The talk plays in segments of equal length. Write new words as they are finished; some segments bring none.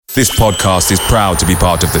This podcast is proud to be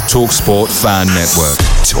part of the TalkSport Fan Network.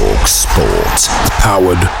 TalkSport.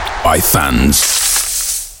 Powered by fans.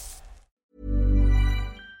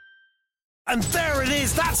 And there it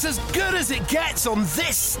is, that's as good as it gets on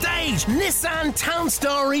this stage. Nissan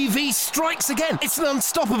Townstar EV strikes again. It's an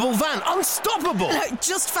unstoppable van, unstoppable.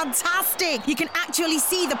 Just fantastic. You can actually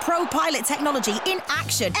see the ProPilot technology in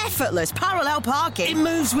action. Effortless parallel parking. It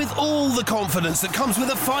moves with all the confidence that comes with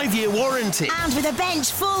a 5-year warranty. And with a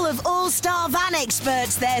bench full of all-star van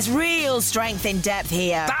experts, there's real strength in depth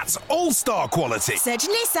here. That's all-star quality. Search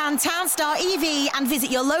Nissan Townstar EV and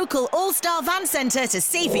visit your local all-star van centre to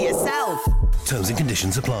see for yourself. Terms and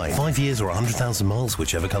conditions apply. 5 years or 100,000 miles,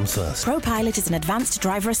 whichever comes first. ProPilot is an advanced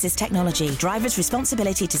driver assist technology. Driver's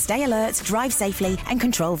responsibility to stay alert, drive safely and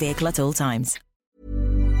control vehicle at all times.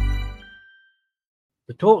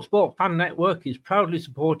 The TalkSport Fan Network is proudly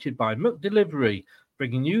supported by McDelivery,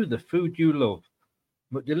 bringing you the food you love.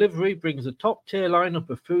 McDelivery brings a top-tier lineup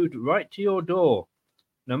of food right to your door.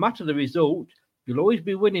 No matter the result, you'll always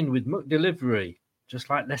be winning with McDelivery, just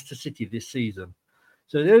like Leicester City this season.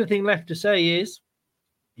 So the only thing left to say is,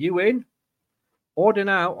 you win. Order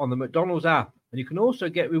now on the McDonald's app, and you can also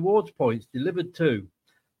get rewards points delivered too.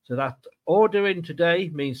 So that ordering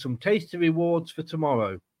today means some tasty rewards for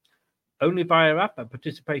tomorrow. Only via app at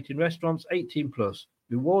participating restaurants, 18+.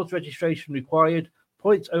 Rewards registration required.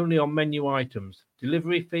 Points only on menu items.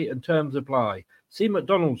 Delivery fee and terms apply. See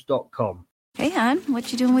mcdonalds.com. Hey, hon,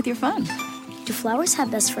 what you doing with your phone? Do flowers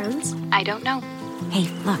have best friends? I don't know. Hey,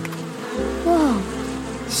 look. Whoa.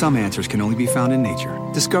 Some answers can only be found in nature.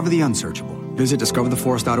 Discover the unsearchable. Visit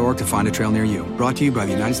discovertheforest.org to find a trail near you. Brought to you by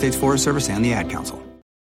the United States Forest Service and the Ad Council.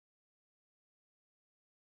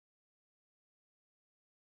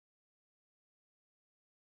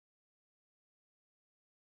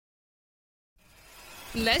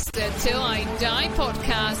 Leicester Till I Die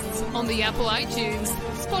podcasts on the Apple iTunes,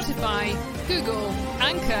 Spotify, Google,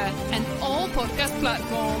 Anchor, and all podcast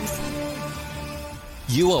platforms.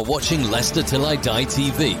 You are watching Leicester Till I Die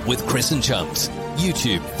TV with Chris and Chumps.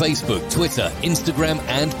 YouTube, Facebook, Twitter, Instagram,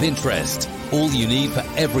 and Pinterest. All you need for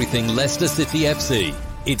everything Leicester City FC.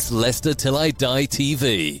 It's Leicester Till I Die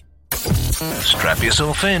TV. Strap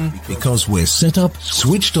yourself in, because we're set up,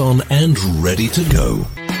 switched on, and ready to go.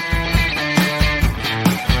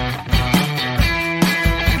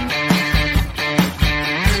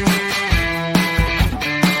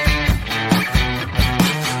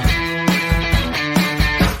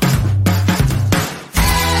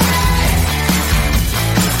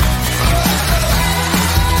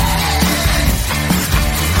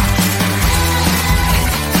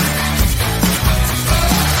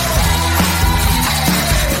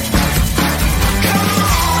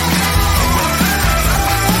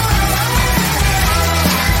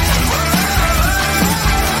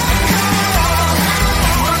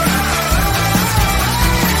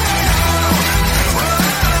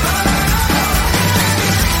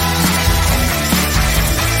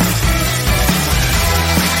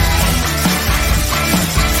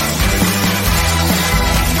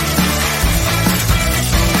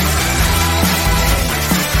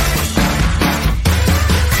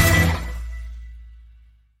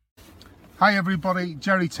 Hi everybody,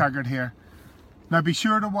 Jerry Taggart here. Now be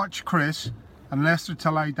sure to watch Chris and Leicester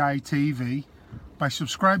Till I Die TV by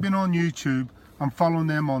subscribing on YouTube and following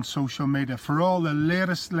them on social media for all the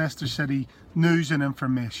latest Leicester City news and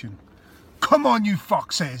information. Come on you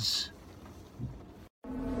foxes!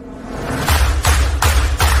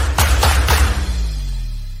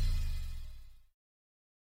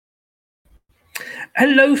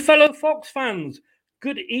 Hello, fellow Fox fans.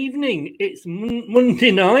 Good evening. It's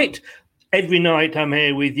Monday night. Every night I'm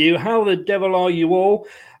here with you. How the devil are you all?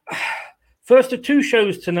 First of two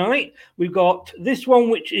shows tonight. We've got this one,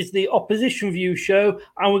 which is the Opposition View show,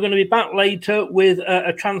 and we're going to be back later with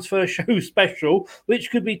a transfer show special, which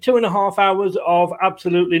could be 2.5 hours of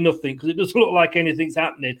absolutely nothing, because it doesn't look like anything's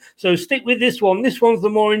happening. So stick with this one. This one's the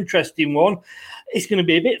more interesting one. It's going to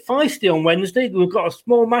be a bit feisty on Wednesday. We've got a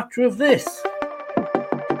small matter of this.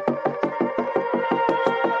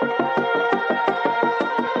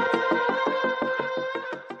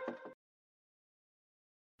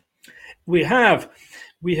 We have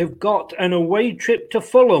got an away trip to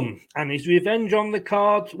Fulham, and his revenge on the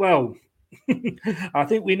cards. Well, I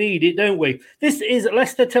think we need it, don't we? This is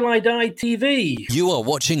Leicester Till I Die TV. You are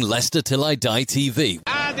watching Leicester Till I Die TV.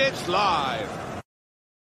 and it's live.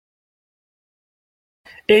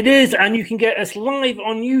 It is, and you can get us live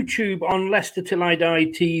on YouTube on Leicester Till I Die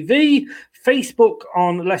TV, Facebook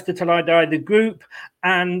on Leicester Till I Die, the group,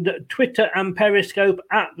 and Twitter and Periscope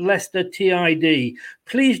at Leicester TID.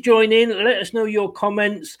 Please join in. Let us know your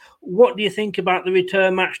comments. What do you think about the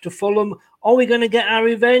return match to Fulham? Are we going to get our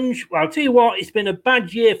revenge? Well, I'll tell you what, it's been a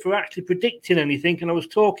bad year for actually predicting anything. And I was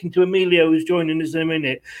talking to Emilio, who's joining us in a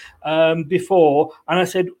minute, before, and I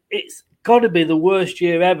said, it's got to be the worst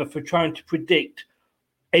year ever for trying to predict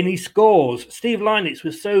any scores. Steve Lynitz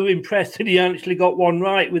was so impressed that he actually got one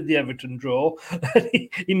right with the Everton draw.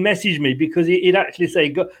 He messaged me because he'd actually say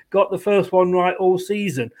got the first one right all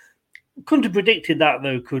season. Couldn't have predicted that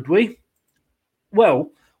though, could we?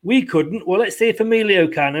 Well, we couldn't. Well, let's see if Emilio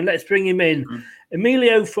can, and let's bring him in.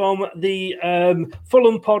 Emilio from the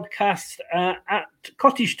Fulham podcast at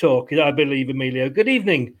Cottage Talk, I believe. Emilio, good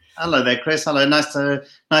evening. Hello there, Chris. Hello, nice to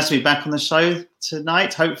be back on the show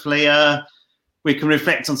tonight. Hopefully, we can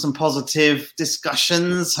reflect on some positive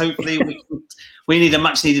discussions. Hopefully, we need a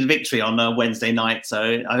much-needed victory on Wednesday night,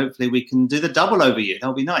 so hopefully we can do the double over you.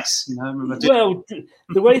 That'll be nice. Well,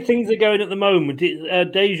 the way things are going at the moment,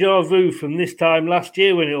 it's deja vu from this time last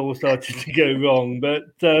year when it all started to go wrong. But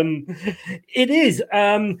it is.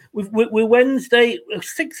 We're Wednesday,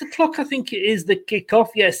 6 o'clock, I think it is, the kickoff.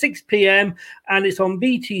 Yeah, 6 p.m, and it's on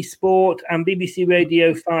BT Sport and BBC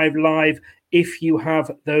Radio 5 Live, if you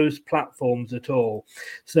have those platforms at all.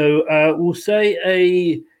 So we'll say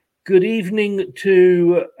a good evening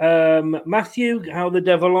to Matthew. How the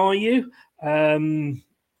devil are you?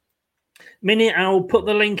 Minnie, I'll put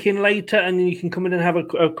the link in later and then you can come in and have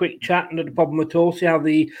a quick chat. Not a problem at all. See how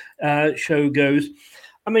the show goes.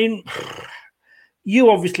 I mean, you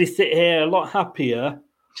obviously sit here a lot happier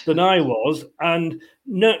than I was, and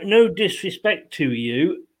no disrespect to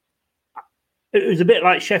you. It was a bit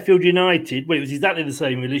like Sheffield United. Well, it was exactly the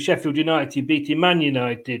same, really. Sheffield United beating Man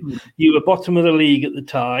United. You were bottom of the league at the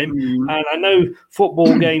time. And I know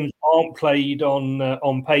football games aren't played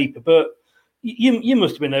on paper, but you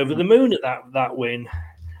must have been over the moon at that win.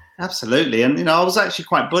 Absolutely. And, I was actually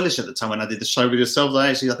quite bullish at the time when I did the show with yourselves.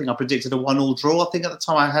 I think I predicted a 1-1 draw. I think at the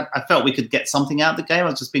time I felt we could get something out of the game. I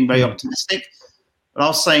was just being very optimistic. But I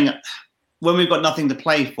was saying, when we've got nothing to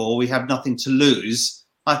play for, we have nothing to lose,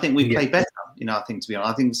 I think we play better. I think, to be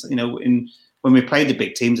honest, I think, when we played the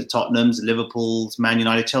big teams at Tottenham's, Liverpool's, Man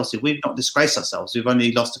United, Chelsea, we've not disgraced ourselves. We've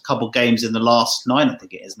only lost a couple of games in the last 9, I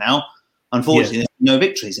think it is now. Unfortunately, there's no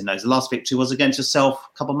victories in those. The last victory was against yourself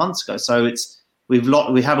a couple of months ago. So we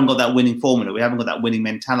haven't got that winning formula. We haven't got that winning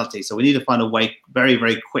mentality. So we need to find a way very,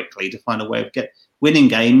 very quickly to find a way of winning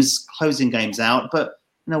games, closing games out. But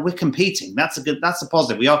we're competing. That's a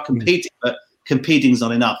positive. We are competing, but competing's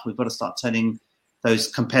not enough. We've got to start turning those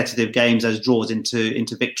competitive games, those draws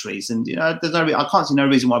into victories. And, I can't see no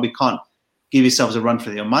reason why we can't give yourselves a run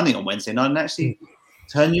for your money on Wednesday night and actually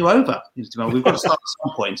turn you over. We've got to start at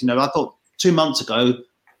some point. I thought 2 months ago,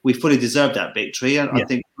 we fully deserved that victory. And I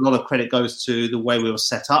think a lot of credit goes to the way we were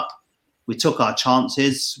set up. We took our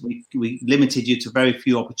chances. We limited you to very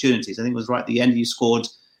few opportunities. I think it was right at the end, you scored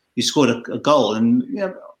a goal. And,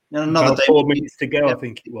 another day. 4 minutes to go, I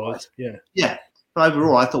think it was. Yeah. But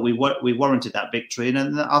overall, I thought we warranted that victory,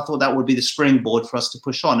 and I thought that would be the springboard for us to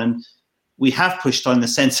push on. And we have pushed on in the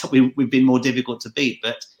sense that we've been more difficult to beat,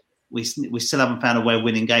 but we still haven't found a way of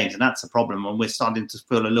winning games, and that's a problem. And we're starting to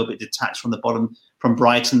feel a little bit detached from the bottom, from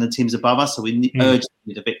Brighton, the teams above us. So we urgently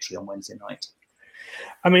need a victory on Wednesday night.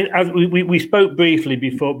 I mean, as we spoke briefly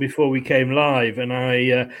before we came live, and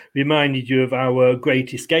I reminded you of our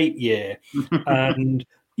Great Escape year, and.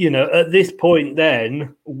 At this point,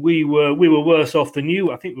 then we were worse off than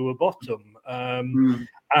you. I think we were bottom,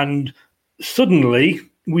 and suddenly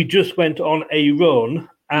we just went on a run,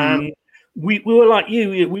 and we were like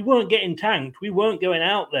you. We weren't getting tanked. We weren't going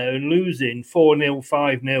out there and losing 4-0,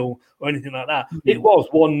 5-0, or anything like that. It was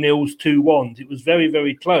 1-0s, 2-1s. It was very,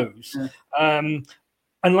 very close. And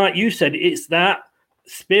like you said, it's that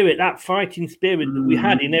spirit, that fighting spirit that we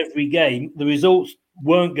had in every game. The results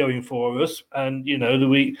weren't going for us, and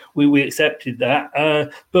we accepted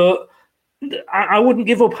that, but I wouldn't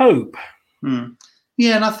give up hope. And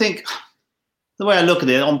I think the way I look at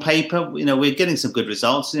it, on paper, we're getting some good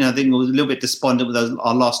results. I think we were a little bit despondent with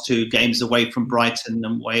our last 2 games away from Brighton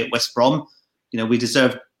and away at West Brom. We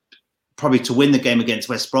deserved probably to win the game against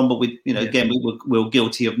West Brom, but again, we were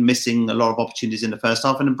guilty of missing a lot of opportunities in the first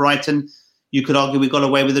half. And in Brighton, you could argue we got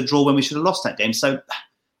away with a draw when we should have lost that game. So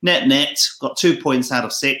net, got 2 points out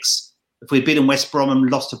of 6. If we'd beaten West Brom and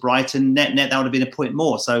lost to Brighton, net, that would have been a point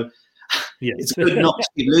more. So it's good not to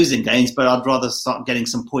keep losing games, but I'd rather start getting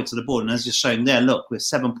some points on the board. And as you're showing there, look, we're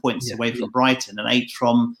 7 points away from Brighton and 8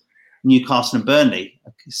 from Newcastle and Burnley.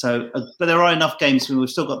 So, but there are enough games. We've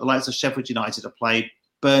still got the likes of Sheffield United to play,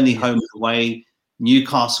 Burnley home and away,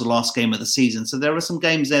 Newcastle last game of the season. So there are some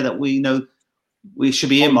games there that we know we should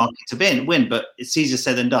be earmarked to win, but it's easier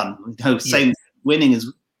said than done. Same winning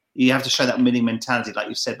is, you have to show that winning mentality, like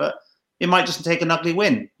you said, but it might just take an ugly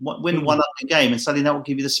win one ugly game, and suddenly that will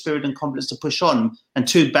give you the spirit and confidence to push on. And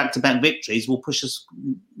 2 back-to-back victories will push us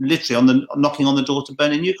literally knocking on the door to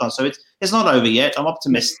Burnley Newcastle. So it's not over yet. I'm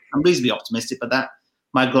optimistic. I'm reasonably optimistic, but that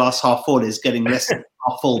my glass half full is getting less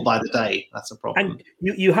half full by the day. That's a problem. And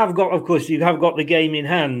you have got, of course, the game in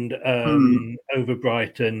hand over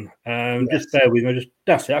Brighton. Just bear with me.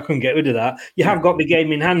 That's it. I couldn't get rid of that. You have got the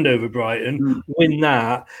game in hand over Brighton. Win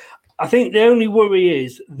that. I think the only worry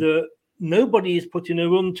is that nobody is putting a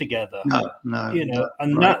run together. No.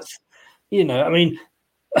 That's, I mean,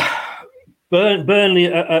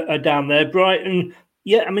 Burnley are down there. Brighton,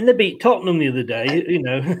 they beat Tottenham the other day.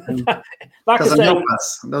 Like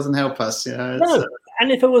Doesn't help us. Yeah. No.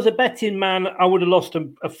 And if I was a betting man, I would have lost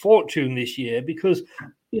a fortune this year because,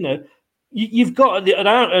 you've got at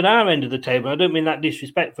our end of the table. I don't mean that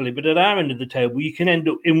disrespectfully, but at our end of the table, you can end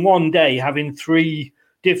up in one day having 3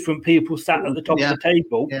 different people sat at the top of the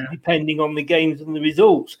table, depending on the games and the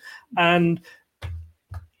results. And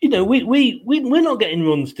we're not getting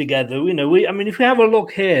runs together. If we have a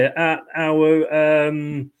look here at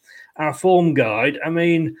our form guide,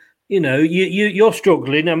 you're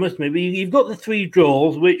struggling. I must admit, you've got the 3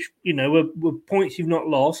 draws, which were points you've not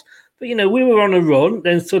lost. But we were on a run,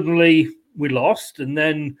 then suddenly we lost, and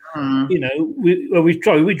then we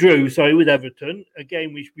drew with Everton, a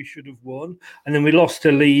game which we should have won, and then we lost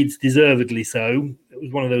to Leeds, deservedly so. It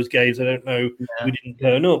was one of those games I don't know we didn't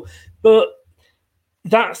turn up, but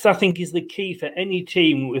that's, I think, is the key for any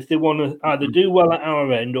team if they want to either do well at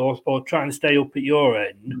our end or try and stay up at your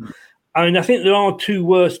end. I think there are 2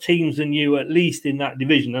 worse teams than you, at least in that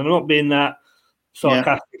division. And I'm not being that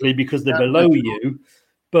sarcastically because they're below you,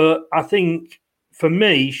 but I think, for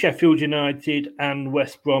me, Sheffield United and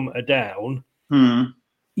West Brom are down.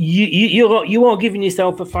 You are giving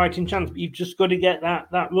yourself a fighting chance, but you've just got to get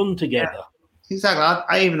that run together. Yeah, exactly.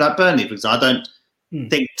 I even like Burnley, for example. I don't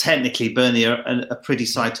think technically Burnley are a pretty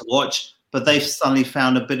side to watch, but they've suddenly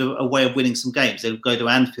found a bit of a way of winning some games. They'll go to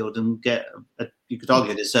Anfield and get, you could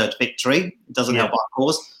argue, a deserved victory. It doesn't help our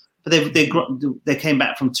cause. But they came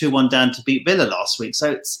back from 2-1 down to beat Villa last week.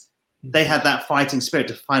 So they had that fighting spirit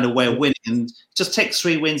to find a way of winning, and just take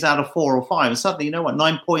 3 wins out of 4 or 5, and suddenly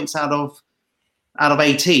 9 points out of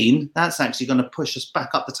 18. That's actually going to push us back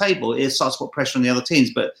up the table. It starts to put pressure on the other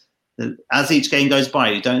teams, but as each game goes by,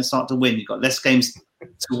 you don't start to win. You've got less games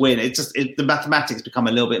to win. The mathematics become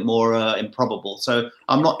a little bit more improbable. So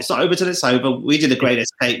it's not over till it's over. We did a great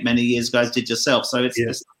escape many years ago, as did yourself. So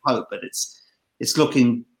it's hope, but it's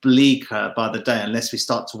looking bleaker by the day unless we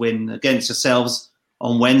start to win against yourselves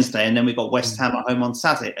on Wednesday, and then we've got West Ham at home on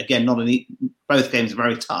Saturday. Again, both games are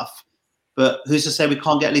very tough, but who's to say we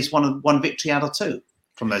can't get at least one victory out of 2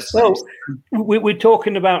 from those teams? We're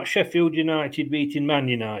talking about Sheffield United beating Man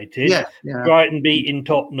United, Brighton beating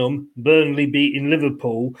Tottenham, Burnley beating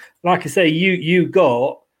Liverpool. Like I say, you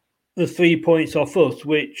got the 3 points off us,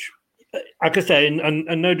 which, like I say,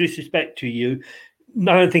 and no disrespect to you,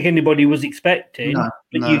 I don't think anybody was expecting.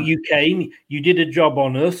 You came, you did a job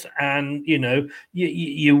on us, and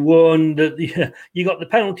you won. You got the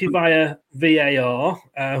penalty via VAR,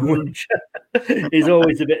 which is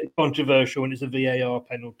always a bit controversial when it's a VAR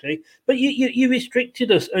penalty. But you restricted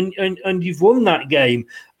us, and you've won that game,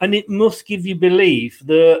 and it must give you belief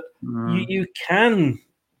that you can.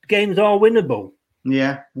 Games are winnable.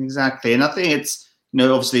 Yeah, exactly. And I think it's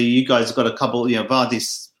obviously you guys have got a couple.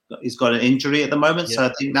 Vardy's. He's got an injury at the moment, so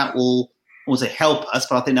I think that will also help us.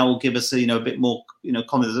 But I think that will give us, a bit more,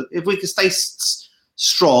 confidence. If we can stay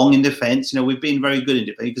strong in defence, we've been very good in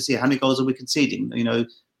defence. You can see how many goals are we conceding.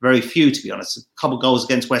 Very few, to be honest. A couple of goals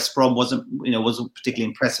against West Brom wasn't particularly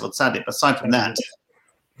impressive on Saturday. But aside from that,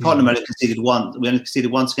 Tottenham only conceded one. We only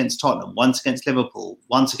conceded once against Tottenham, once against Liverpool,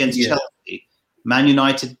 once against Chelsea. Man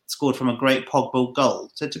United scored from a great Pogba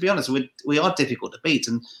goal. So to be honest, we are difficult to beat,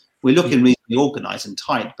 and we're looking reasonably organised and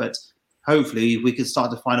tight, but hopefully we can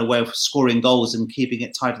start to find a way of scoring goals and keeping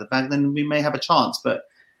it tight at the back. Then we may have a chance. But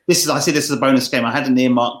I see this as a bonus game. I had an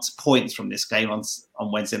earmarked points from this game on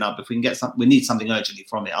Wednesday night. But if we can get something, we need something urgently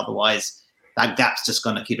from it. Otherwise, that gap's just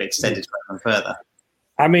going to keep extended further and further.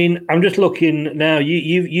 I'm just looking now.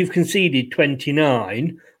 You've conceded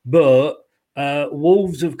 29, but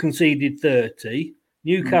Wolves have conceded 30,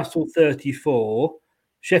 Newcastle 34.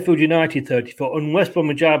 Sheffield United 34 and West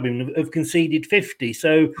Bromwich Albion have conceded 50.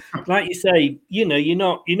 So, like you say, you're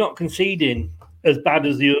not conceding as bad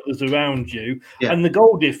as the others around you. And the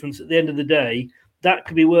goal difference at the end of the day, that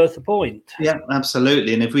could be worth a point. Yeah,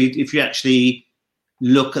 absolutely. And if you actually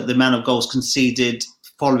look at the amount of goals conceded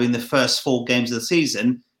following the first 4 games of the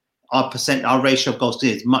season, our ratio of goals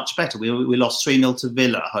conceded is much better. We lost 3-0 to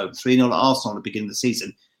Villa at home, 3-0 at Arsenal at the beginning of the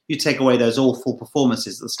season. You take away those awful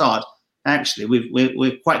performances at the start, actually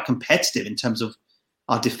we're quite competitive in terms of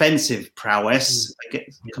our defensive prowess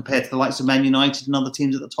compared to the likes of Man United and other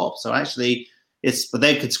teams at the top. So actually, but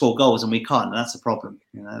they could score goals and we can't, and that's a problem.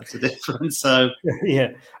 That's a difference. So yeah,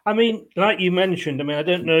 I mean, like you mentioned, I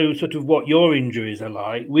don't know sort of what your injuries are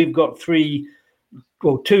like. We've got 2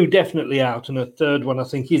 definitely out, and a third one I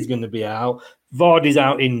think is going to be out. Vardy's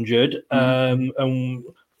out injured, and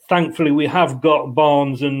thankfully we have got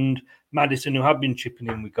Barnes and Maddison who have been chipping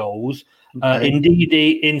in with goals.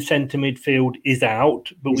 Ndidi in centre midfield is out,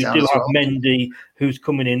 but we do have Mendy who's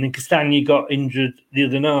coming in, and Castagna got injured the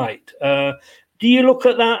other night. Do you look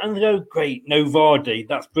at that and go, great, no Vardy,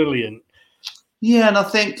 that's brilliant? Yeah, and I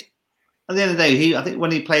think at the end of the day, I think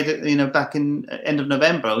when he played it, back in end of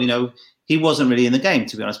November, he wasn't really in the game,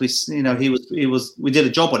 to be honest. We did a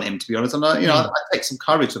job on him, to be honest. And I take some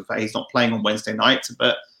courage with the fact he's not playing on Wednesday night,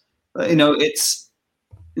 but it's.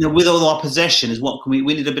 With all our possession, we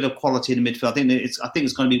need a bit of quality in the midfield. I think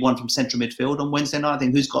it's going to be one from central midfield on Wednesday night. I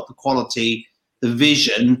think who's got the quality, the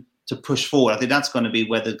vision to push forward. I think that's going to be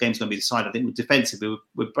where the game's going to be decided. I think with defensively,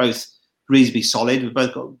 we're both reasonably solid. We've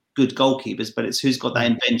both got good goalkeepers, but it's who's got that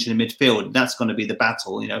invention in midfield. That's going to be the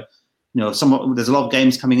battle. There's a lot of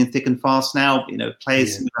games coming in thick and fast now.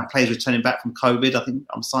 Players returning back from COVID. I think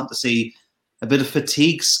I'm starting to see a bit of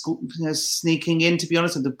fatigue sneaking in, to be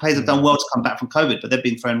honest. And the players have done well to come back from COVID, but they've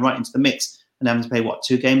been thrown right into the mix and having to play,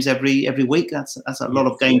 2 games every week? That's a lot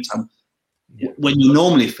of game time when you're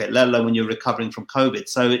normally fit, let alone when you're recovering from COVID.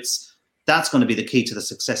 So that's going to be the key to the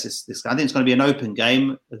success. I think it's going to be an open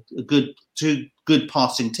game, two good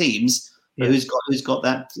passing teams, but who's got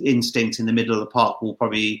that instinct in the middle of the park will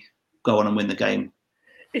probably go on and win the game.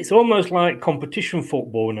 It's almost like competition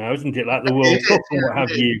football now, isn't it? Like the World Cup and what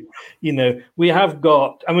have you. We have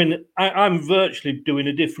got. I'm virtually doing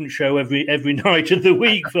a different show every night of the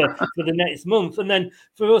week for the next month, and then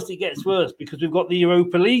for us it gets worse because we've got the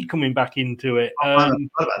Europa League coming back into it. What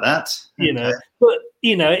about that? But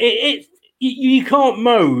it's. You can't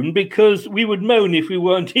moan because we would moan if we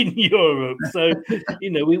weren't in Europe. So,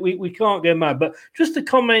 we can't go mad. But just a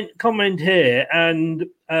comment here, and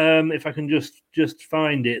if I can just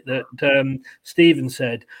find it, that Stephen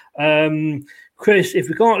said, Chris, if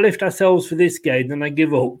we can't lift ourselves for this game, then I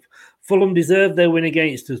give up. Fulham deserve their win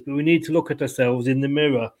against us, but we need to look at ourselves in the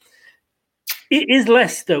mirror. It is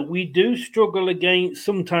Leicester. We do struggle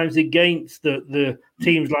sometimes against the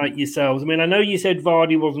teams like yourselves. I know you said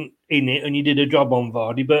Vardy wasn't in it and you did a job on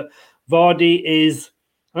Vardy, but Vardy is,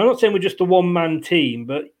 I'm not saying we're just a one-man team,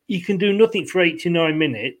 but you can do nothing for 89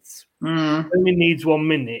 minutes. Only needs 1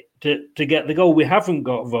 minute to get the goal. We haven't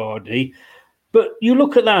got Vardy. But you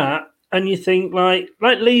look at that and you think like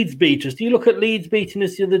Leeds beat us. Do you look at Leeds beating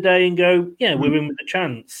us the other day and go, yeah, we're in with a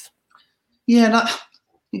chance? Yeah,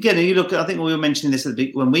 again, you look. I think we were mentioning this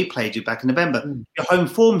when we played you back in November. Your home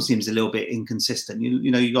form seems a little bit inconsistent.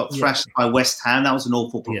 You got thrashed by West Ham. That was an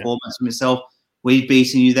awful performance from yourself. We've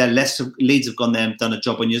beaten you there. Leeds have gone there and done a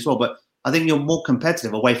job on you as well. But I think you're more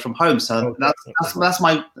competitive away from home. So that's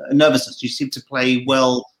my nervousness. You seem to play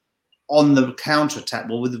well on the counter attack.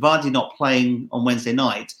 Well, with Vardy not playing on Wednesday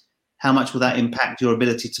night, how much will that impact your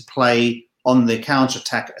ability to play on the counter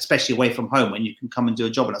attack, especially away from home when you can come and do a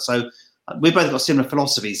job on it? So. We've both got similar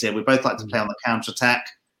philosophies here. We both like to play on the counter-attack.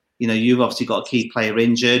 You've obviously got a key player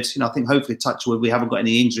injured. I think hopefully, touch wood, we haven't got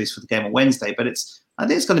any injuries for the game on Wednesday. But I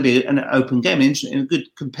think it's going to be an open game, a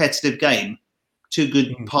good competitive game. 2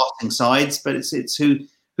 good passing sides, but it's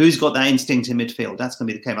who's got that instinct in midfield. That's going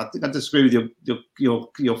to be the game. I think I disagree with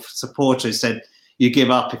your supporter who said you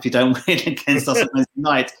give up if you don't win against us on Wednesday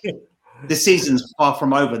night. This season's far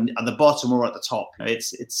from over at the bottom or at the top. It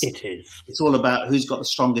is. It's all about who's got the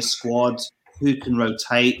strongest squad, who can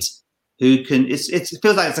rotate, who can. It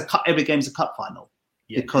feels like every game's a cup final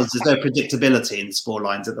because there's no predictability in the score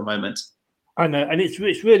lines at the moment. I know, and it's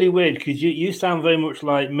really weird because you sound very much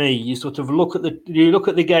like me. You sort of look at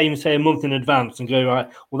the game, say a month in advance, and go right.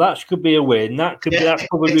 Well, that could be a win. That's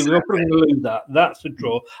probably we're probably going to lose that. That's a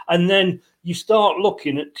draw, and then you start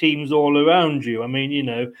looking at teams all around you.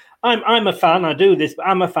 I'm a fan. I do this, but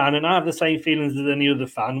I'm a fan, and I have the same feelings as any other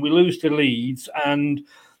fan. We lose to Leeds, and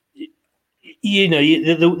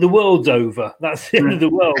the world's over. That's the end of the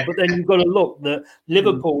world. But then you've got to look that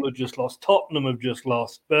Liverpool have just lost, Tottenham have just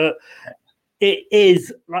lost, but it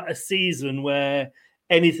is like a season where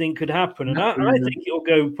anything could happen. And I think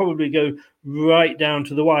it'll probably go right down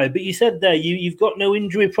to the wire. But you said there you've got no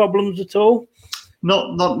injury problems at all?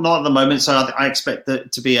 Not at the moment. So I expect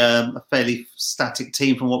that to be a fairly static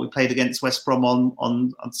team from what we played against West Brom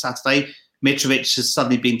on Saturday. Mitrovic has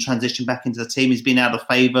suddenly been transitioned back into the team. He's been out of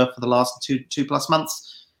favour for the last two plus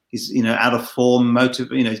months. He's out of form.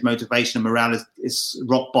 His motivation and morale is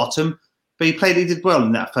rock bottom. But he did well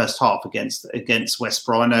in that first half against West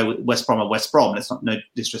Brom. I know West Brom are West Brom. There's no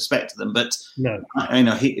disrespect to them, but no.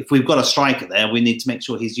 If we've got a striker there, we need to make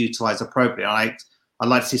sure he's utilised appropriately. I'd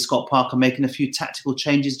like to see Scott Parker making a few tactical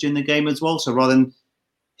changes during the game as well. So rather than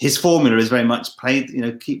his formula is very much play,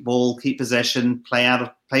 keep ball, keep possession, play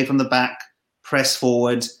from the back, press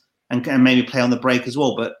forward, and maybe play on the break as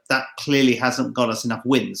well. But that clearly hasn't got us enough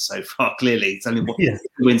wins so far. Clearly, it's only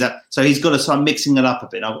wins out. So he's got to start mixing it up a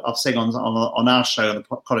bit. I've said on our show, on the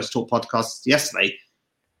College Talk podcast yesterday,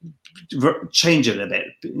 change it a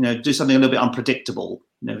bit. Do something a little bit unpredictable.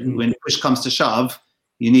 When push comes to shove,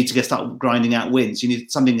 you need to start grinding out wins.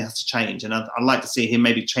 Something has to change, and I'd like to see him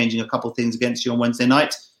maybe changing a couple of things against you on Wednesday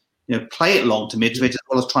night. Play it long to Mitrovic as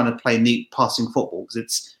well as trying to play neat passing football, because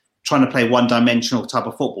it's trying to play one-dimensional type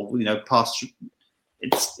of football. Pass.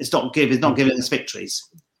 It's not giving us victories.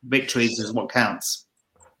 Victories is what counts.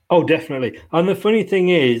 Oh, definitely. And the funny thing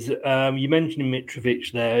is, you mentioned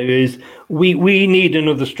Mitrovic there, is we need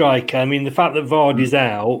another striker. I mean, the fact that Vardy's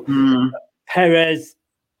out, Perez.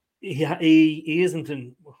 He isn't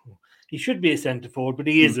he should be a centre forward, but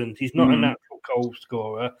he isn't. He's not a natural goal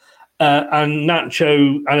scorer. And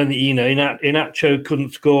Nacho, Iheanacho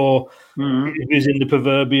couldn't score. He was in the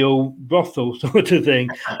proverbial brothel sort of thing.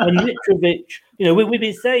 And Mitrovic, we've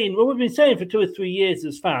been saying for 2 or 3 years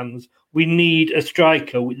as fans, we need a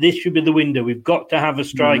striker. This should be the window. We've got to have a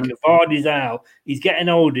striker. Vardy's out. He's getting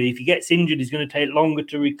older. If he gets injured, he's going to take longer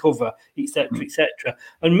to recover, etc., etc.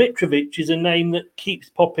 And Mitrovic is a name that keeps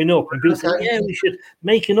popping up. And people say, we should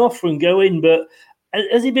make an offer and go in. But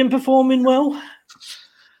has he been performing well?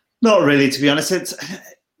 Not really, to be honest.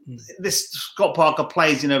 This Scott Parker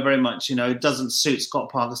plays, very much, it doesn't suit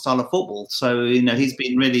Scott Parker's style of football. So, he's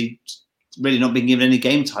been really not been given any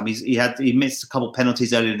game time. He missed a couple of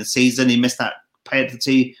penalties earlier in the season. He missed that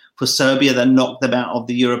penalty for Serbia that knocked them out of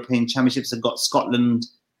the European Championships and got Scotland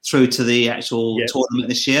through to the actual tournament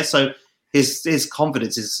this year. So his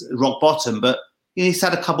confidence is rock bottom. But he's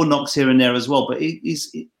had a couple knocks here and there as well. But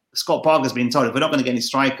Scott Parker's been told, if we're not going to get any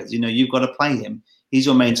strikers, you've got to play him. He's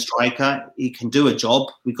your main striker. He can do a job.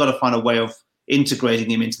 We've got to find a way of integrating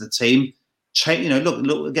him into the team.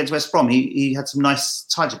 Look against West Brom. He had some nice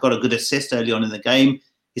touch. He got a good assist early on in the game.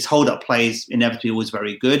 His hold-up play is inevitably always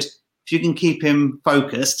very good. If you can keep him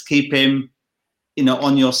focused, keep him,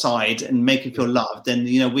 on your side, and make him feel loved, then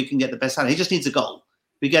we can get the best out of him. He just needs a goal.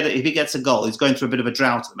 If he gets a goal, he's going through a bit of a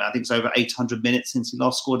drought. I think it's over 800 minutes since he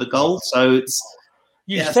last scored a goal. So it's.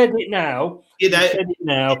 You said it now.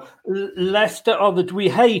 Leicester we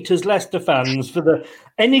hate as Leicester fans for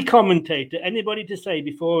any commentator, anybody to say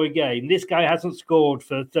before a game, this guy hasn't scored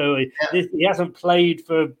he hasn't played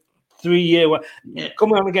for 3 years.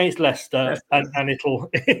 Come on against Leicester and it'll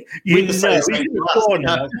he's going to score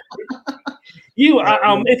now.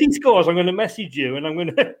 If he scores, I'm going to message you and I'm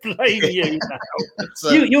going to blame you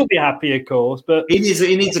now. You'll be happy, of course, but he needs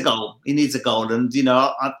a goal. He needs a goal, and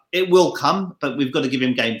it will come, but we've got to give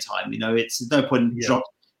him game time. It's no point drop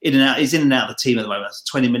in and out. He's in and out of the team at the moment.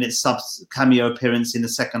 20 minutes subs cameo appearance in the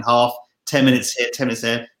second half. 10 minutes here, 10 minutes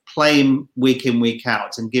there. Play him week in, week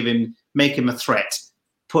out, and make him a threat.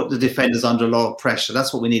 Put the defenders under a lot of pressure.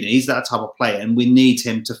 That's what we need. He's that type of player, and we need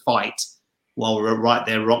him to fight. While we're right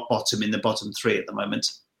there, rock bottom in the bottom 3 at the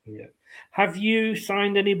moment. Yeah. Have you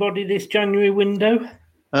signed anybody this January window?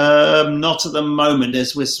 Not at the moment.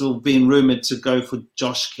 We're still being rumoured to go for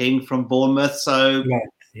Josh King from Bournemouth. So,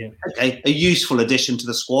 okay, a useful addition to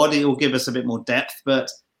the squad. It will give us a bit more depth.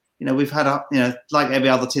 But, we've had, like every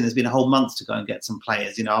other team, there's been a whole month to go and get some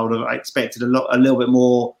players. I would have expected a little bit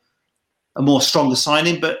more, a more stronger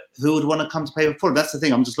signing. But who would want to come to play for Fulham? That's the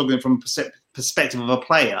thing. I'm just looking from perspective of a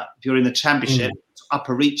player. If you're in the Championship,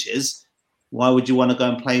 upper reaches, why would you want to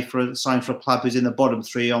go and sign for a club who's in the bottom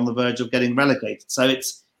 3 on the verge of getting relegated? So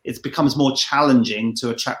it becomes more challenging to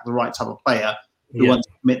attract the right type of player who wants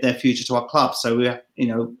to commit their future to our club. So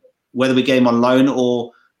whether we get him on loan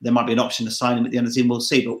or there might be an option to sign him at the end of the season, we'll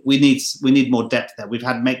see. But we need more depth there. We've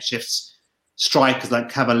had makeshift strikers like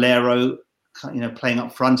Cavallero, playing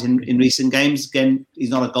up front in recent games. Again, he's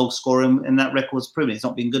not a goal scorer, and that record's proven he's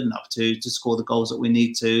not been good enough to score the goals that we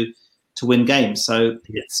need to win games. So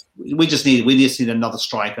we just need another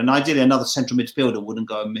striker, and ideally another central midfielder wouldn't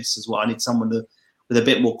go amiss as well. I need someone with with a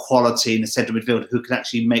bit more quality in the centre midfield who can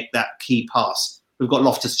actually make that key pass. We've got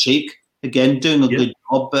Loftus-Cheek, again, doing a good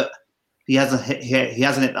job, but he hasn't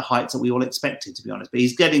hit the heights that we all expected, to be honest. But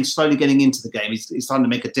he's slowly getting into the game. He's starting to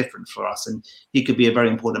make a difference for us, and he could be a very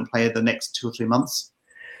important player the next 2 or 3 months.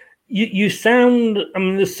 You sound, I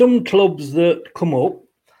mean, there's some clubs that come up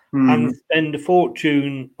and spend a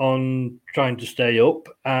fortune on trying to stay up,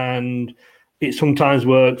 and it sometimes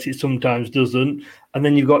works, it sometimes doesn't. And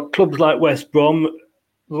then you've got clubs like West Brom,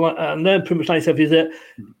 and they're pretty much like yourself, is that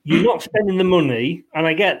you're not spending the money, and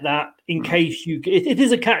I get that, in case it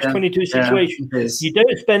is a catch-22 situation. You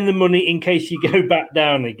don't spend the money in case you go back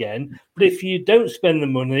down again, but if you don't spend the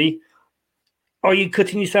money, are you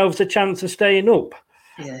cutting yourselves a chance of staying up?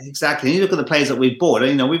 Yeah, exactly. And you look at the players that we've bought,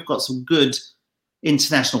 we've got some good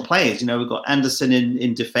international players. We've got Anderson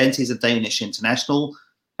in defence. He's a Danish international.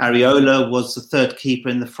 Areola was the third keeper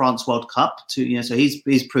in the France World Cup. So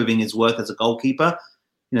he's proving his worth as a goalkeeper.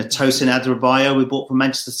 Tosin Adarabioyo we bought from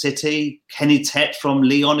Manchester City. Kenny Tet from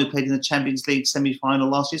Lyon, who played in the Champions League semi-final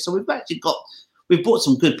last year. So we've bought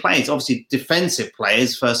some good players. Obviously, defensive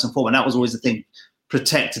players first and foremost. That was always the thing: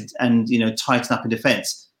 protect and tighten up in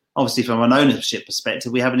defence. Obviously, from an ownership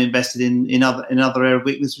perspective, we haven't invested in other area of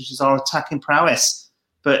weakness, which is our attacking prowess.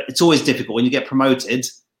 But it's always difficult when you get promoted.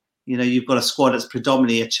 You've got a squad that's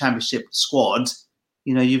predominantly a championship squad.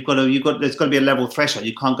 There's got to be a level threshold.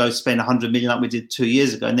 You can't go spend 100 million like we did 2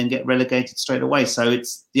 years ago and then get relegated straight away. So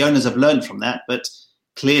it's the owners have learned from that, but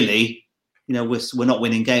clearly, we're not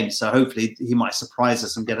winning games. So hopefully he might surprise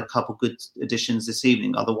us and get a couple good additions this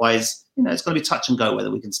evening. Otherwise, it's going to be touch and go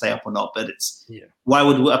whether we can stay up or not. But why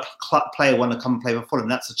would a player want to come and play for Fulham?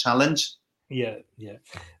 That's a challenge. Yeah.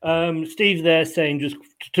 Steve's there saying, just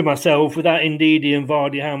to myself, without Ndidi and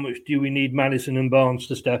Vardy, how much do we need Maddison and Barnes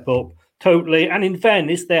to step up? Totally. And in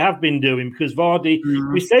fairness, they have been doing, because Vardy,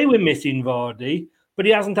 we say we're missing Vardy, but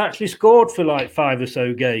he hasn't actually scored for like 5 or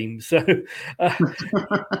so games. So,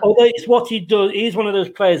 although it's what he does, he's one of those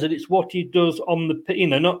players that it's what he does on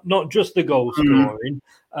the, not just the goal scoring.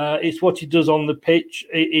 It's what he does on the pitch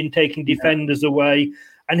in taking defenders away.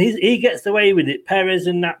 And he gets away with it. Perez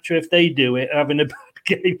and Nacho, if they do it, having a bad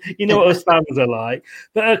game, what us fans are like.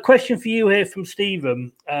 But a question for you here from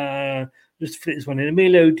Stephen. Just to fit this one in.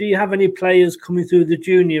 Emilio, do you have any players coming through the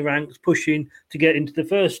junior ranks pushing to get into the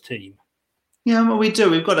first team? Yeah, well, we do.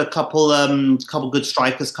 We've got a couple good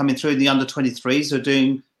strikers coming through in the under-23s who are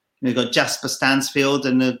doing. We've got Jasper Stansfield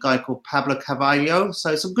and a guy called Pablo Carvalho.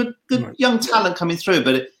 So some good young talent coming through,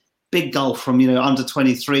 but big gulf from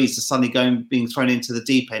under-23s to suddenly being thrown into the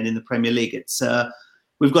deep end in the Premier League. It's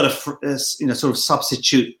we've got a sort of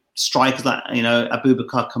substitute strikers like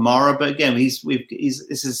Abubakar Kamara, but again this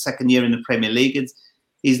is his second year in the Premier League.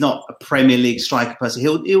 He's not a Premier League striker person.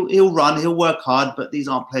 He'll run, he'll work hard, but these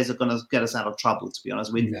aren't players that are going to get us out of trouble, to be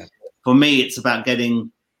honest. For me, it's about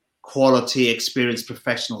getting quality, experienced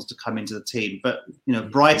professionals to come into the team. But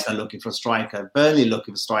Brighton are looking for a striker, Burnley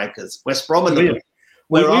looking for strikers, West Brom are looking.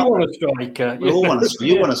 We want a striker. We all want a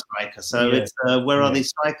striker. So it's where are these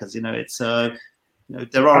strikers? It's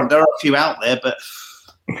there are a few out there, but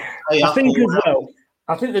I think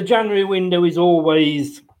the January window is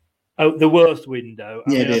always the worst window.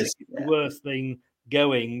 It is the worst thing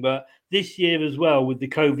going. But this year as well, with the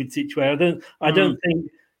COVID situation, I don't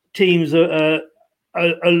think teams are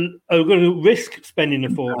going to risk spending a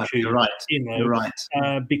fortune. You're right. You're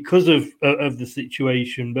right. Because of the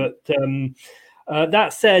situation. But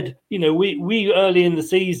that said, we early in the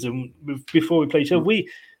season before we played, so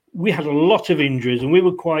we had a lot of injuries and we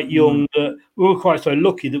were quite young. We were quite so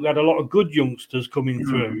lucky that we had a lot of good youngsters coming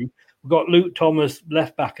through. We've got Luke Thomas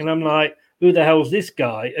left back, and I'm like, who the hell's this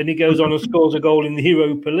guy? And he goes on and scores a goal in the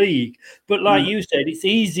Europa League. But like you said, it's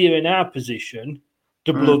easier in our position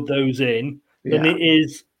to blood those in than it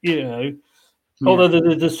is, although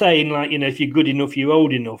the saying, like, if you're good enough, you're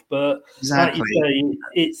old enough. But like you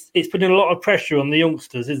say, it's putting a lot of pressure on the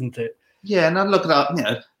youngsters, isn't it? Yeah, and I look at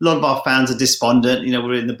a lot of our fans are despondent.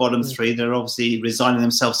 We're in the bottom three. They're obviously resigning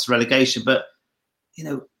themselves to relegation. But,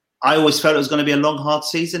 I always felt it was going to be a long, hard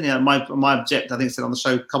season. My objective, I think I said on the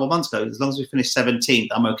show a couple of months ago, as long as we finish 17th,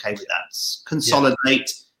 I'm okay with that.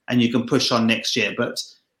 Consolidate and you can push on next year. But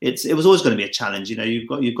it was always going to be a challenge.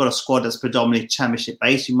 You've got a squad that's predominantly championship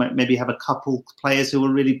based. You might maybe have a couple players who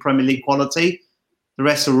are really Premier League quality. The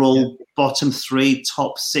rest are all bottom 3,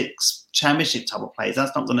 top 6 championship type of players.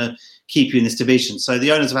 That's not going to keep you in this division. So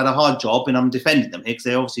the owners have had a hard job, and I'm defending them here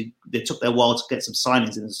because they took their while to get some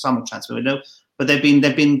signings in the summer transfer window, but they've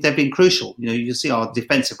been crucial. You see our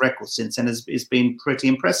defensive record since then has been pretty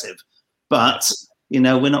impressive. But we're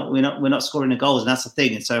not scoring the goals, and that's the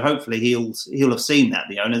thing. And so hopefully he'll have seen that,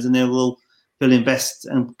 the owners, and he'll he'll invest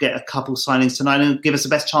and get a couple signings tonight and give us the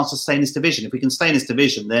best chance to stay in this division. If we can stay in this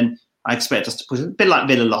division, then I expect us to push it. A bit like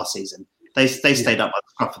Villa last season. They stayed up by the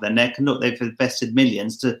scruff of their neck, and look, they've invested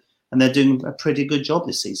millions and they're doing a pretty good job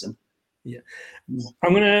this season. Yeah.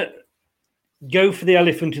 I'm going to go for the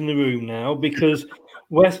elephant in the room now, because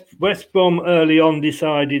West Brom early on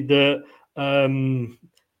decided that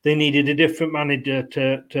they needed a different manager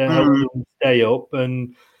to help them stay up,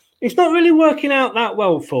 and it's not really working out that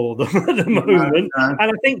well for them at the moment. No.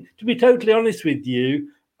 And I think, to be totally honest with you,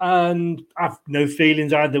 and I've no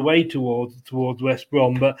feelings either way towards West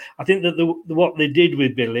Brom, but I think that what they did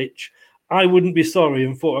with Bilic, I wouldn't be sorry,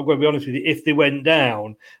 and thought, I'm going to be honest with you, if they went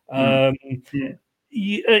down.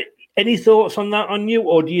 Any thoughts on that on you,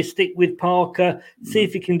 or do you stick with Parker, see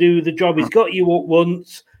if he can do the job? He's got you up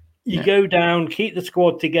once. You go down, keep the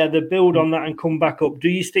squad together, build on that, and come back up. Do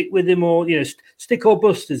you stick with him, or stick or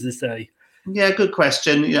bust, as they say? Yeah, good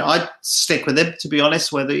question. I'd stick with him, to be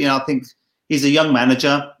honest. Whether I think he's a young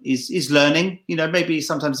manager. He's learning. Maybe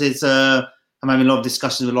sometimes I'm having a lot of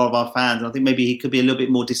discussions with a lot of our fans. And I think maybe he could be a little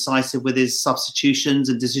bit more decisive with his substitutions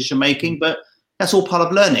and decision making. But that's all part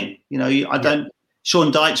of learning. I don't.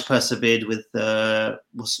 Sean Dyche persevered with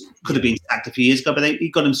could have been sacked a few years ago, but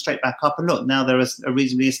he got him straight back up. And look, now they're a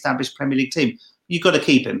reasonably established Premier League team. You've got to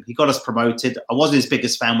keep him. He got us promoted. I wasn't his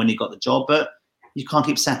biggest fan when he got the job, but you can't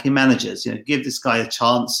keep sacking managers. Give this guy a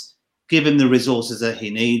chance. Give him the resources that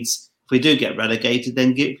he needs. If we do get relegated,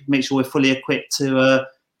 then make sure we're fully equipped to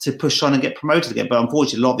push on and get promoted again. But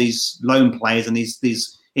unfortunately, a lot of these loan players and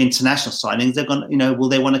these international signings, they're going. Will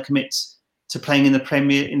they want to commit to playing in the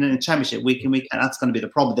Championship week in, week out? That's going to be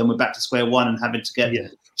the problem. Then we're back to square one and having to get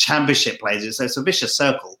Championship players. So it's a vicious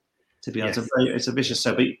circle, to be honest. It's a vicious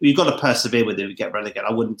circle. But you've got to persevere with him if you get relegated.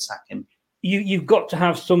 I wouldn't sack him. You've got to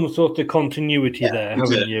have some sort of continuity there,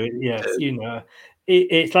 haven't you? Yes,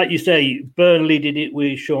 It's like you say, Burnley did it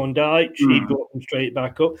with Sean Dyche. He brought them straight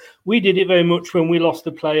back up. We did it very much when we lost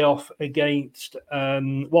the playoff against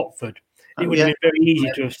Watford. It would have been very easy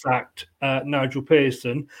to have sacked Nigel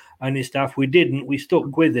Pearson and his staff. We didn't. We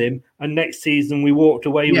stuck with him. And next season, we walked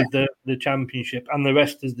away with the Championship. And the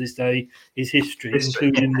rest, as they say, is history,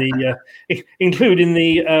 including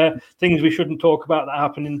the things we shouldn't talk about that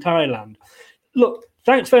happened in Thailand. Look,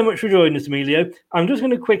 thanks very much for joining us, Emilio. I'm just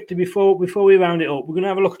going to quickly, before we round it up, we're going to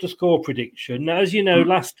have a look at the score prediction. Now, as you know,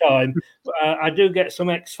 last time, I do get some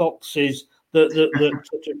X-Foxes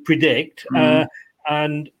that predict.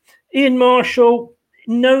 And Ian Marshall,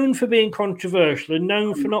 known for being controversial and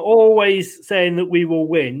known for not always saying that we will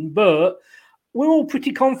win, but we're all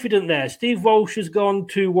pretty confident there. Steve Walsh has gone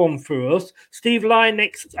 2-1 for us. Steve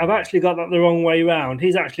Lynix, I've actually got that the wrong way around.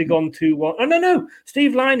 He's actually gone 2-1. Oh, no.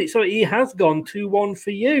 Steve Lynix, sorry, he has gone 2-1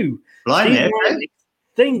 for you. Steve Lynix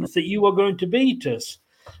thinks that you are going to beat us.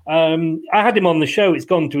 I had him on the show. It's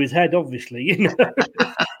gone to his head, obviously.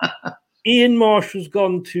 Ian Marshall's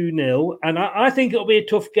gone 2-0, and I think it'll be a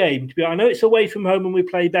tough game. I know it's away from home and we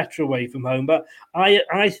play better away from home, but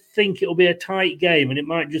I think it'll be a tight game, and it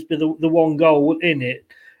might just be the one goal in it.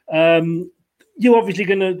 You're obviously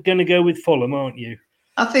going to go with Fulham, aren't you?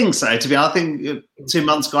 I think so. I think 2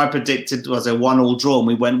 months ago I predicted was a 1-1 draw, and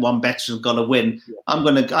we went one better and got a win. I'm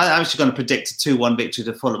actually going to predict a 2-1 victory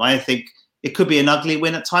to Fulham. I think it could be an ugly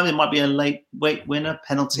win at times. It might be a late winner,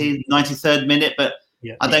 penalty, 93rd minute, but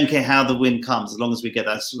I don't care how the win comes, as long as we get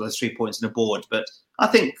those 3 points on the board. But I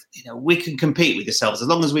think we can compete with yourselves. As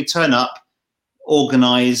long as we turn up,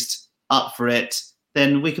 organised, up for it,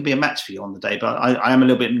 then we could be a match for you on the day. But I am a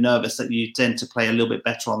little bit nervous that you tend to play a little bit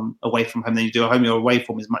better on away from home than you do at home. Your away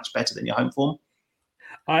form is much better than your home form.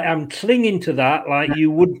 I am clinging to that like you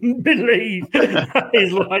wouldn't believe.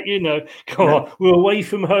 It's like, come on, we're away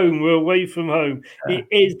from home. It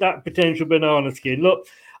is that potential banana skin. Look,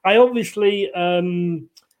 I obviously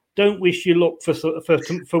don't wish you luck for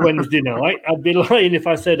Wednesday night. I'd be lying if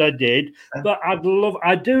I said I did. But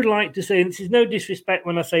I do like to say, and this is no disrespect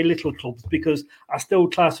when I say little clubs, because I still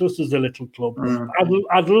class us as a little club.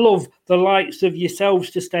 I'd love the likes of yourselves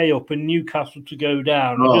to stay up and Newcastle to go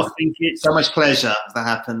down. I just think it's so much pleasure if that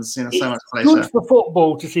happens. So much pleasure. Good for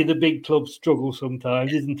football to see the big clubs struggle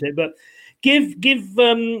sometimes, isn't it? But give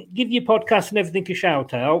your podcast and everything a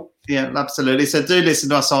shout out. Yeah, absolutely. So do listen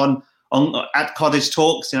to us on at Cottage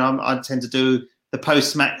Talks. I tend to do the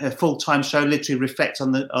post-match full-time show, literally reflect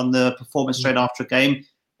on the performance straight after a game.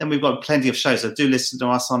 Then we've got plenty of shows. So do listen to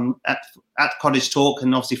us on at Cottage Talk,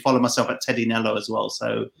 and obviously follow myself at Teddy Nello as well.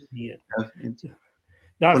 So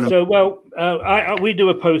That's so well. We do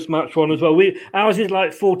a post-match one as well. Ours is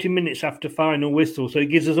like 40 minutes after final whistle, so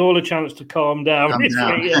it gives us all a chance to calm down,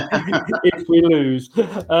 if we lose.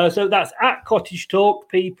 So that's at Cottage Talk.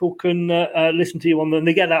 People can listen to you on and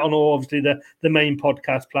they get that on all obviously the main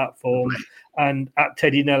podcast platforms, and at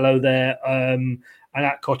Teddy Nello there, and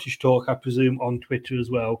at Cottage Talk, I presume, on Twitter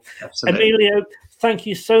as well. Absolutely. Emilio, thank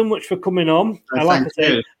you so much for coming on.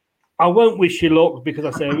 I won't wish you luck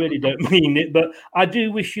because I really don't mean it, but I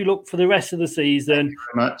do wish you luck for the rest of the season. Thank you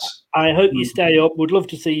very much. I hope you stay up. Would love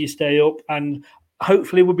to see you stay up, and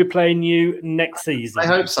hopefully we'll be playing you next season. I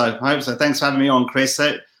hope so. Thanks for having me on, Chris.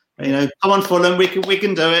 So, come on, Fulham. We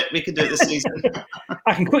can do it. We can do it this season.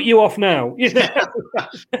 I can cut you off now. Thanks, mate.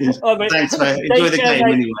 Enjoy the game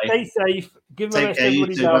anyway. Stay safe. Give my best to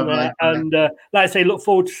everybody down there, and like I say, look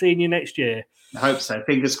forward to seeing you next year. I hope so.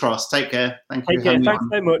 Fingers crossed. Take care. Thank you. Take care. Thanks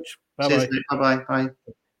so much. Bye-bye. Bye-bye. Bye.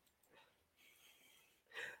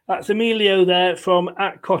 That's Emilio there from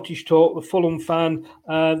at Cottage Talk, the Fulham fan.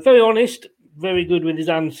 Very honest, very good with his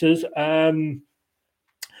answers.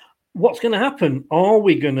 What's going to happen? Are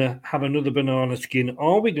we going to have another banana skin?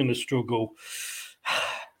 Are we going to struggle?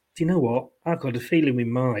 Do you know what? I've got a feeling we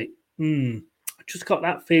might. I just got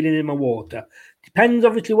that feeling in my water. Depends,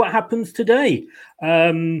 obviously, what happens today.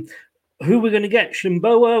 Who we're going to get,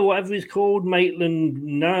 Shimboa, whatever he's called, Maitland,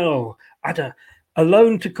 no. A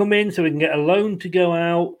loan to come in so we can get a loan to go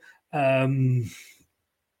out.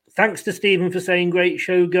 Thanks to Stephen for saying great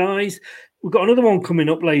show, guys. We've got another one coming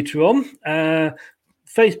up later on.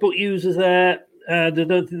 Facebook users there,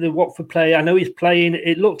 the Watford player, I know he's playing.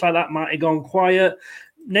 It looks like that might have gone quiet.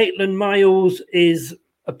 Maitland Niles is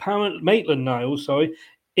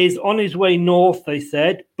on his way north, they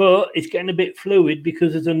said, but it's getting a bit fluid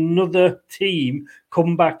because there's another team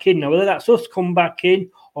come back in. Now, whether that's us come back in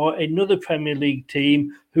or another Premier League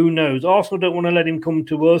team, who knows? Arsenal don't want to let him come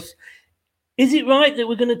to us. Is it right that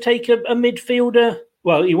we're going to take a midfielder?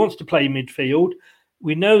 Well, he wants to play midfield.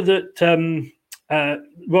 We know that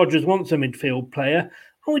Rodgers wants a midfield player.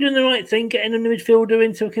 Are we doing the right thing, getting a midfielder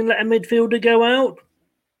in so we can let a midfielder go out?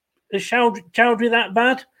 Is Chowdhury that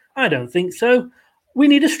bad? I don't think so. We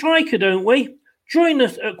need a striker, don't we? Join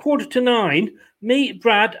us at 8:45. Me,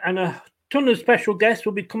 Brad, and a ton of special guests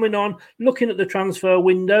will be coming on, looking at the transfer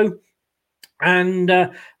window and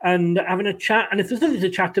having a chat. And if there's nothing to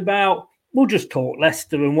chat about, we'll just talk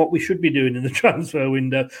Leicester and what we should be doing in the transfer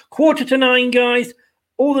window. 8:45, guys.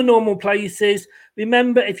 All the normal places.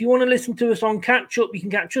 Remember, if you want to listen to us on Catch Up, you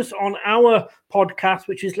can catch us on our podcast,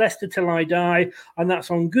 which is Leicester Till I Die, and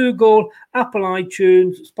that's on Google, Apple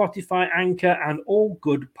iTunes, Spotify, Anchor, and all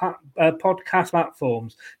good podcast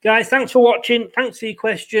platforms. Guys, thanks for watching. Thanks for your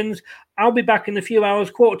questions. I'll be back in a few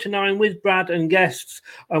hours, 8:45, with Brad and guests,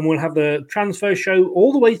 and we'll have the transfer show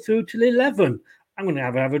all the way through till 11. I'm going to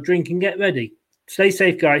have a drink and get ready. Stay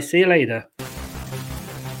safe, guys. See you later.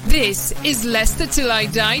 This is Leicester Till I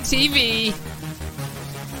Die TV.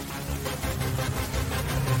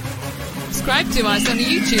 Subscribe to us on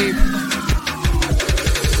YouTube.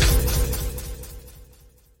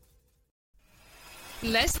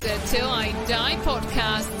 Leicester Till I Die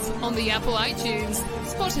podcasts on the Apple iTunes,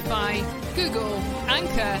 Spotify, Google,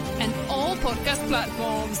 Anchor, and all podcast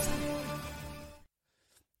platforms.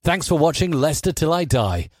 Thanks for watching Leicester Till I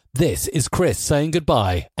Die. This is Chris saying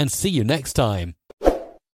goodbye and see you next time.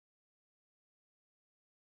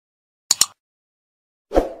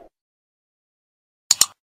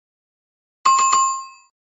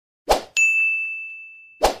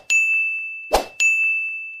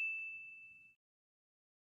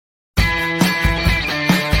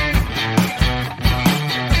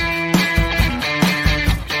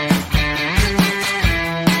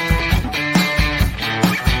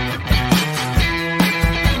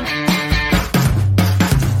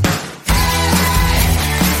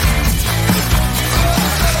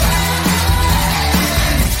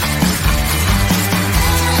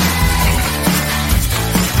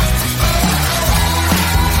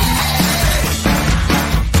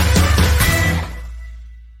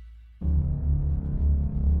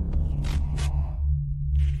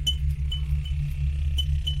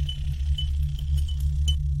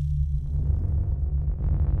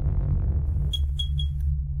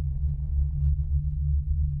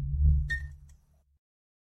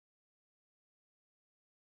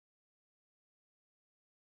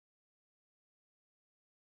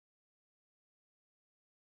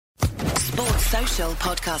 Social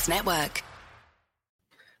Podcast Network.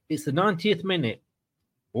 It's the 90th minute.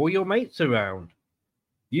 All your mates around.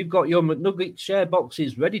 You've got your McNugget share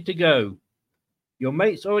boxes ready to go. Your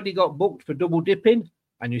mates already got booked for double dipping,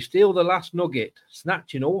 and you steal the last nugget,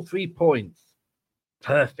 snatching all 3 points.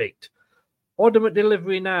 Perfect. Order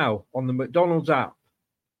McDelivery now on the McDonald's app.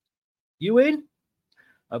 You in?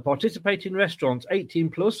 At participating restaurants, 18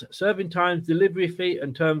 plus, serving times, delivery fee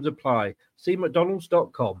and terms apply. See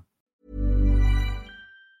mcdonalds.com.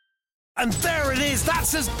 And there it is,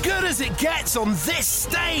 that's as good as it gets on this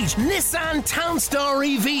stage. Nissan Townstar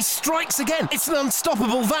EV strikes again. It's an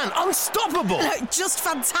unstoppable van, unstoppable. Just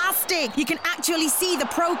fantastic. You can actually see the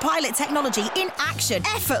ProPilot technology in action.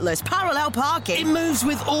 Effortless parallel parking. It moves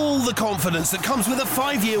with all the confidence that comes with a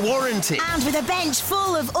 5-year warranty. And with a bench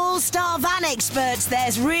full of all-star van experts,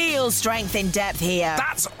 there's real strength in depth here.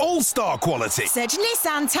 That's all-star quality. Search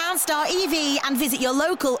Nissan Townstar EV and visit your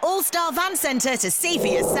local all-star van centre to see for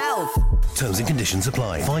yourself. Terms and conditions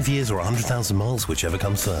apply. 5 years or 100,000 miles, whichever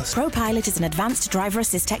comes first. ProPilot is an advanced driver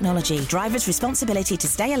assist technology. Driver's responsibility to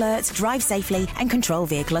stay alert, drive safely, and control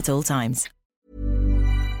vehicle at all times.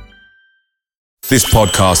 This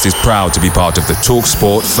podcast is proud to be part of the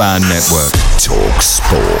TalkSport Fan Network.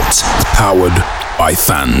 TalkSport. Powered by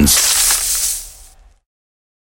fans.